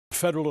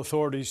Federal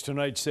authorities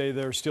tonight say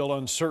they're still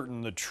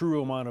uncertain the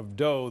true amount of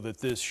dough that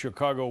this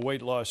Chicago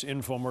weight loss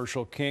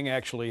infomercial king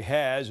actually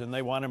has, and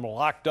they want him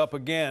locked up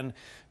again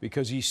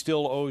because he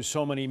still owes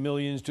so many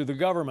millions to the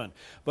government.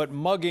 But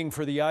mugging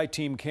for the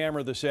I-Team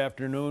camera this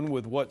afternoon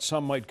with what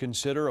some might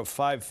consider a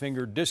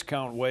five-finger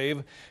discount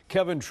wave,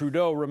 Kevin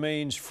Trudeau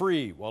remains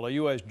free while a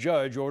U.S.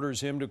 judge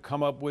orders him to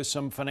come up with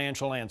some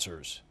financial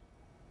answers.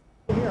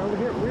 Over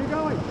here, where are you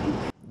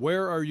going?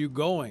 Where are you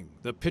going?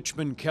 The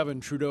pitchman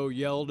Kevin Trudeau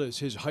yelled as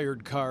his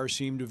hired car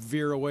seemed to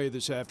veer away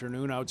this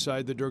afternoon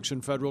outside the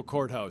Dirksen Federal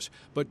Courthouse.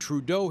 But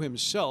Trudeau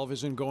himself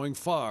isn't going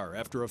far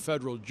after a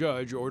federal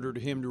judge ordered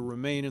him to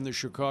remain in the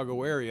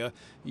Chicago area,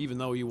 even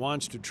though he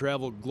wants to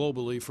travel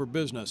globally for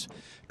business.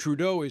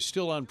 Trudeau is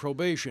still on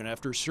probation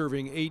after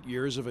serving 8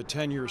 years of a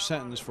 10-year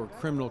sentence for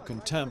criminal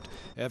contempt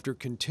after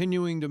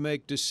continuing to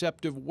make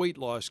deceptive weight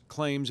loss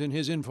claims in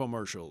his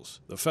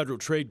infomercials. The Federal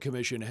Trade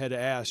Commission had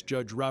asked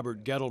Judge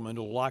Robert Gettleman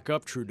to lock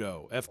up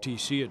Trudeau.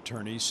 FTC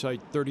attorneys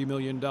cite $30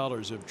 million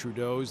of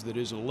Trudeau's that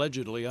is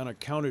allegedly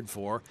unaccounted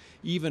for,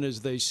 even as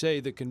they say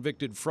the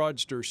convicted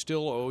fraudster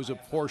still owes a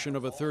portion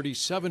of a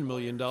 $37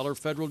 million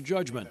federal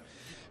judgment.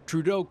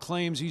 Trudeau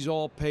claims he's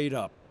all paid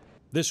up.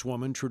 This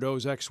woman,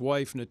 Trudeau's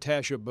ex-wife,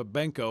 Natasha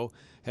Babenko,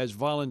 has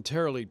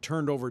voluntarily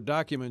turned over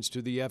documents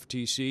to the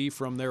FTC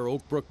from their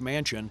Oak Brook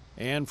mansion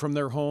and from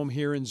their home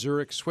here in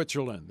Zurich,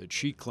 Switzerland, that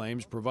she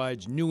claims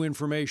provides new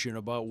information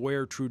about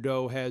where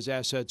Trudeau has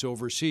assets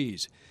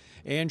overseas.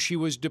 And she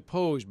was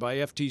deposed by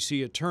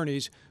FTC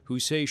attorneys who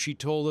say she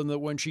told them that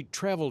when she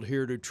traveled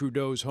here to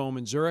Trudeau's home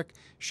in Zurich,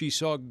 she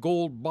saw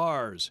gold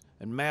bars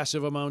and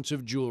massive amounts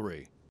of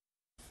jewelry.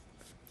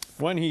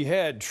 When he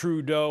had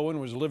Trudeau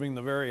and was living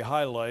the very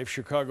high life,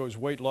 Chicago's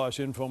weight loss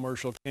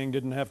infomercial king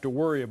didn't have to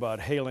worry about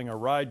hailing a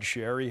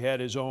rideshare. He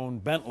had his own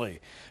Bentley.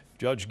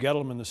 Judge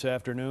Gettleman this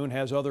afternoon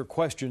has other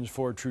questions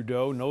for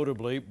Trudeau,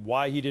 notably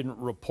why he didn't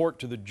report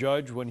to the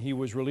judge when he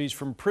was released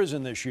from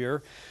prison this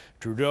year.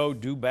 Trudeau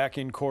due back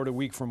in court a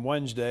week from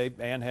Wednesday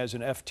and has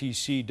an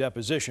FTC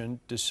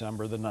deposition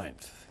December the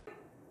 9th.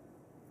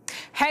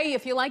 Hey,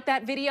 if you like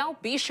that video,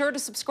 be sure to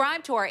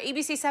subscribe to our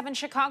ABC7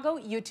 Chicago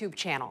YouTube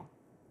channel.